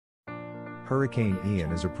Hurricane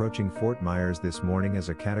Ian is approaching Fort Myers this morning as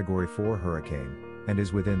a Category 4 hurricane, and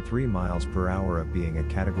is within 3 miles per hour of being a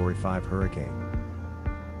Category 5 hurricane.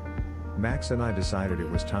 Max and I decided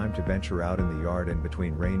it was time to venture out in the yard in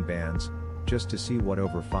between rain bands, just to see what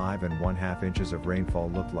over 5½ inches of rainfall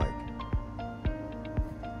looked like.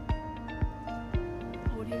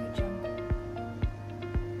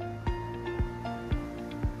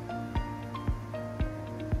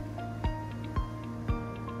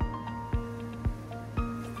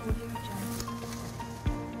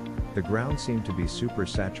 The ground seemed to be super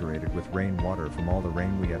saturated with rainwater from all the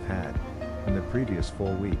rain we have had in the previous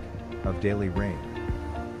full week of daily rain.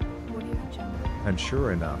 And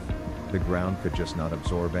sure enough, the ground could just not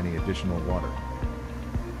absorb any additional water.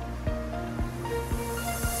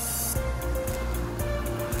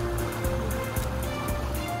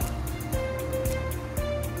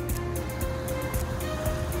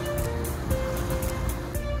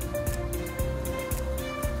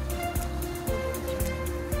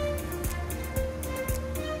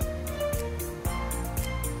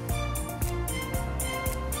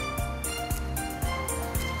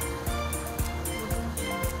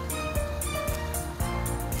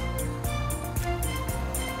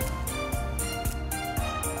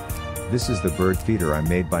 This is the bird feeder I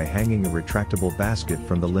made by hanging a retractable basket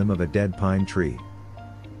from the limb of a dead pine tree.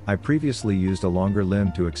 I previously used a longer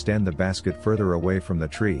limb to extend the basket further away from the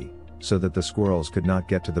tree, so that the squirrels could not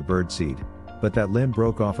get to the bird seed, but that limb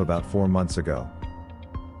broke off about 4 months ago.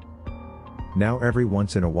 Now every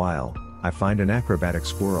once in a while, I find an acrobatic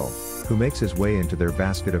squirrel, who makes his way into their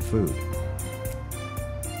basket of food.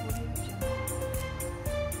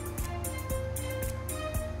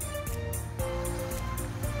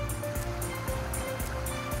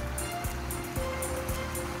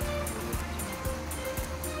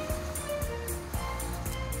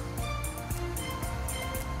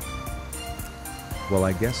 Well,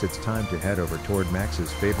 I guess it's time to head over toward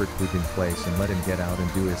Max's favorite pooping place and let him get out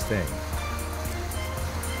and do his thing.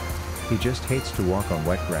 He just hates to walk on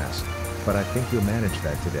wet grass, but I think he'll manage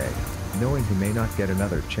that today, knowing he may not get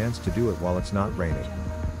another chance to do it while it's not raining.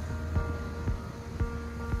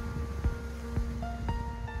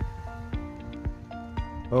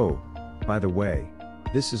 Oh, by the way,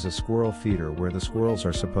 this is a squirrel feeder where the squirrels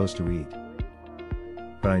are supposed to eat.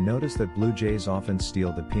 But I notice that blue jays often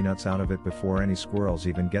steal the peanuts out of it before any squirrels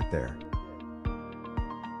even get there.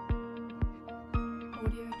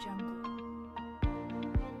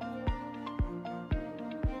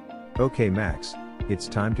 Okay Max, it's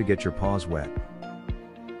time to get your paws wet.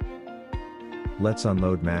 Let's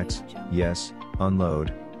unload Max. Yes,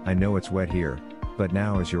 unload. I know it's wet here, but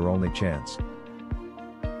now is your only chance.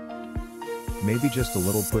 Maybe just a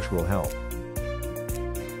little push will help.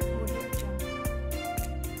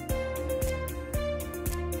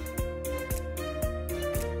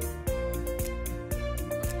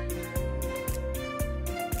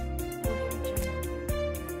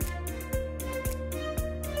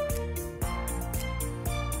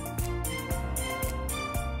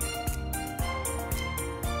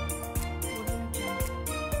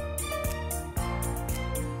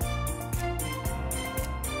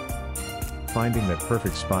 Finding that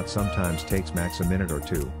perfect spot sometimes takes Max a minute or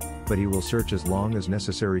two, but he will search as long as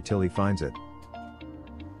necessary till he finds it.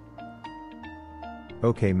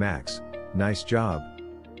 Okay Max, nice job.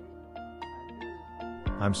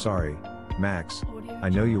 I'm sorry, Max, I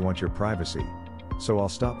know you want your privacy, so I'll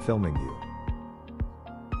stop filming you.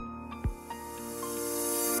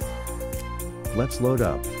 Let's load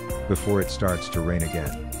up, before it starts to rain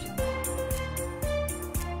again.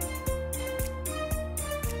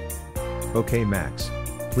 Okay Max,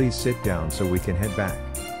 please sit down so we can head back.